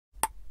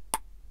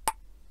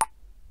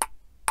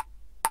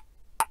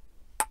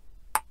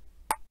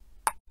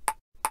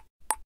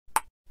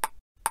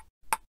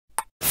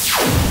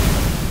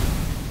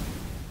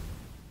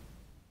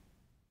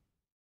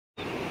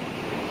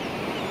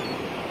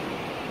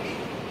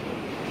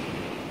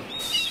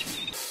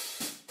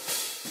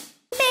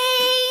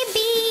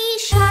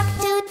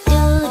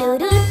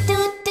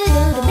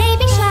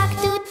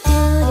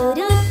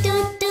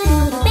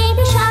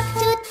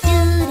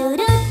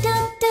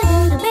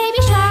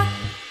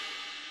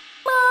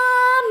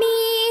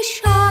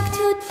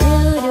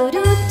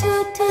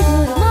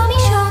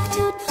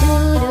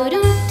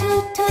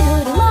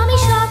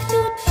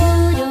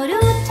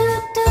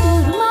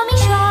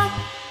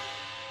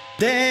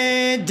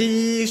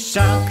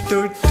shark,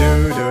 doo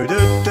doo doo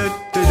doo doo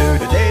doo.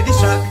 The lady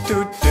shark,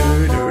 doo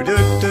doo doo doo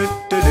doo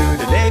doo.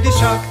 The lady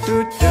shark,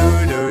 doo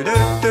doo doo doo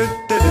doo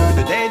doo.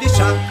 The lady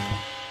shark.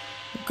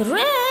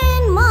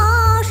 Grandma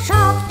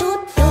shark,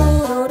 doo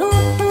doo doo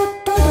doo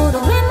doo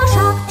doo. Grandma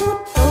shark, doo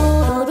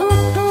doo doo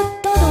doo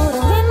doo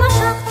doo. Grandma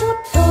shark, doo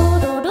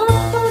doo doo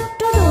doo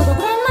doo doo.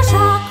 Grandma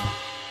shark.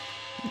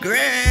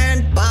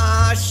 Grandpa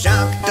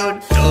shark, doo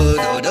doo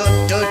doo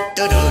doo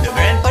doo doo.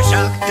 Grandpa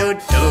shark, doo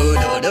doo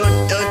doo doo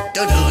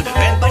doo doo.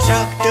 Grandpa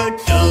shark, doo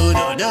doo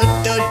doo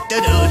doo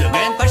doo doo.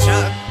 Grandpa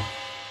shark.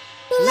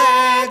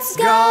 Let's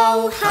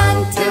go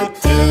hunt, doo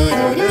doo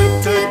doo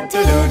doo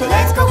doo doo.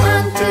 Let's go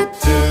hunt, doo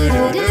doo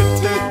doo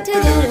doo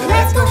doo doo.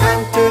 Let's go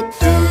hunt, doo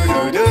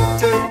doo doo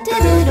doo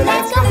doo doo.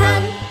 Let's go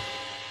hunt.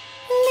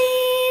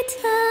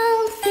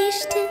 Little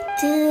fish, doo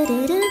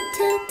doo doo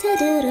doo doo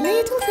doo.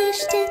 Little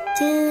fish, doo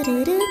doo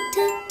doo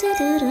doo doo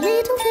doo.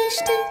 Little fish,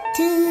 doo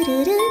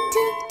doo doo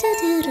doo doo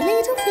doo.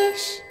 Little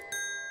fish.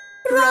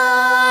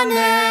 Run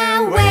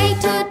away,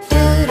 doo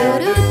doo doo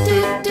doo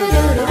doo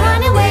doo.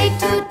 Run away,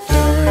 doo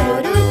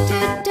doo doo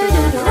doo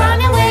doo.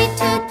 Run away,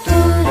 doo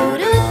doo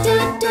doo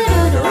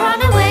doo doo.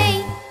 Run away.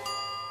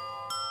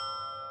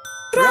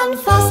 Run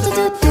faster,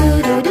 doo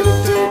doo doo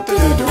doo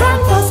doo doo. Run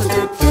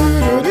faster, doo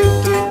doo doo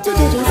doo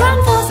doo doo. Run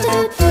faster,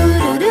 doo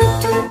doo doo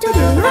doo doo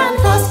doo. Run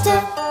faster.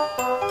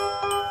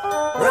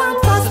 Run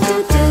faster,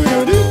 doo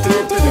doo doo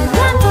doo doo.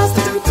 Run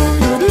faster, doo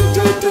doo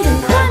doo doo doo.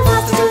 Run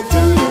faster,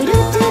 doo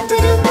doo doo doo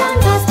doo. Run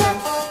faster.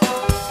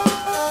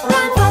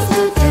 Run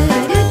faster, doo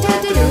doo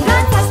doo doo doo.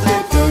 Run faster,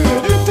 doo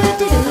doo doo doo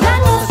doo.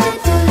 Run faster,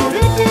 doo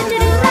doo doo doo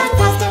doo. Run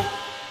faster.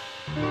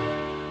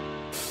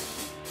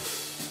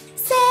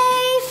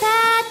 Safe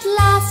at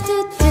last,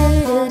 doo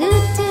doo doo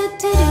doo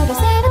doo doo.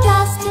 Safe at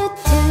last, doo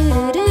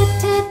doo doo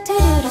doo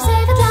doo.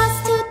 Safe at last,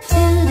 doo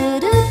doo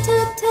doo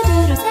doo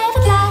doo. Safe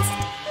at last.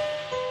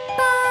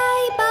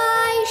 Bye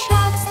bye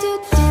sharks, doo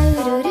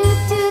doo doo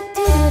doo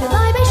doo.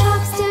 Bye bye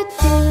sharks, doo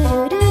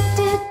doo doo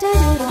doo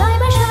doo. Bye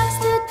bye sharks,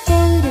 doo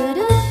doo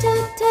doo doo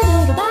doo.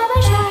 Bye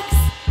bye sharks.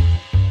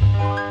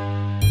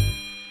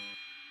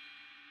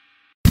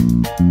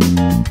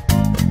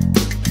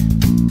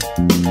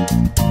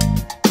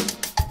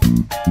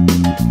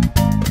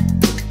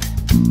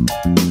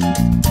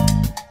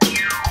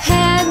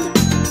 Head,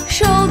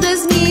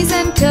 shoulders, knees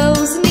and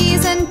toes,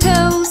 knees and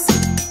toes.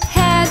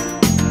 Head,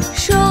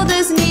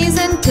 shoulders, knees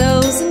and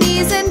toes,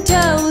 knees and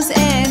toes.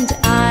 And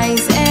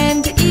eyes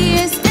and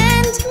ears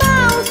and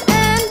mouth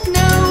and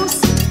nose.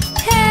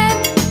 Head,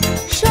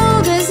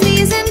 shoulders,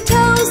 knees and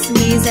toes,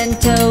 knees and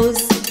toes.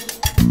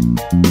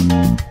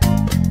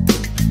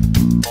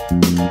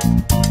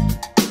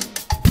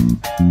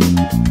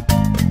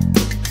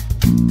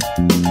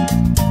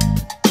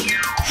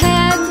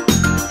 Head,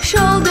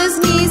 shoulders,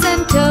 knees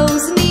and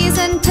toes, knees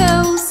and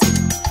toes.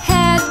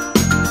 Head,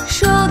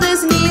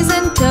 shoulders, knees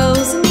and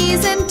toes,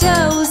 knees and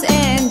toes.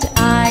 And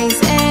eyes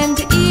and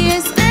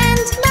ears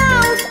and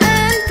mouth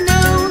and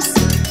nose.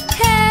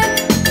 Head,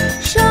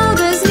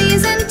 shoulders,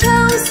 knees and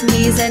toes,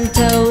 knees and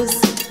toes.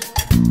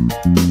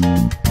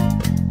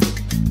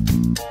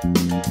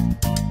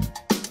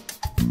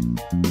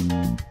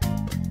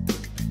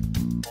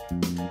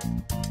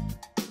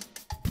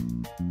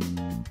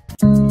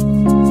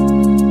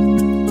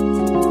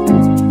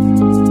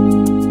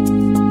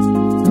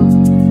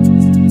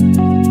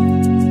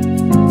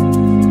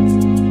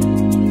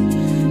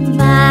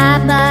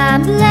 Baba,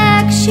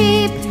 black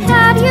sheep,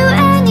 have you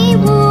any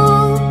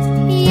wool?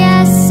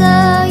 Yes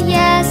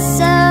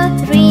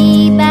sir,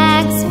 3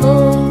 bags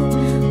full.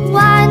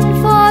 1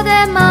 for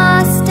the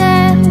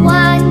master,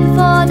 1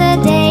 for the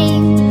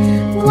dame,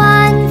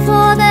 1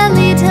 for the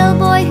little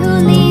boy who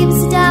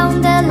lives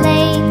down the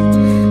lane.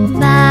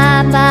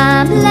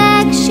 Baba,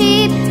 black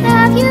sheep,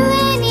 have you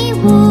any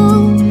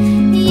wool?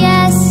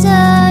 Yes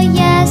sir,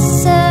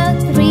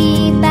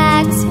 3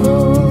 bags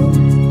full.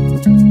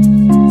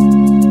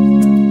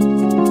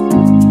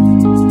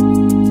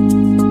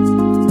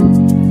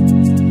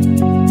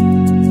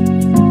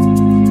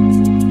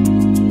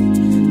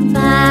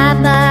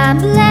 Baba,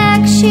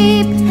 black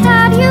sheep,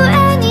 have you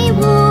any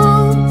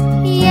wool?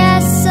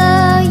 Yes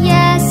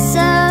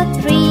sir,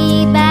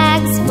 3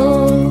 bags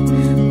full.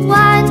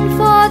 1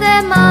 for the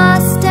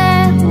master,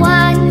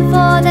 1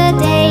 for the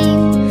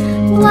dame,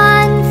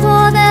 1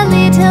 for the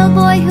little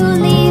boy who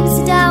lives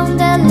down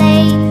the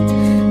lane.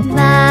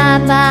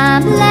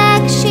 Baba,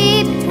 black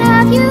sheep,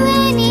 have you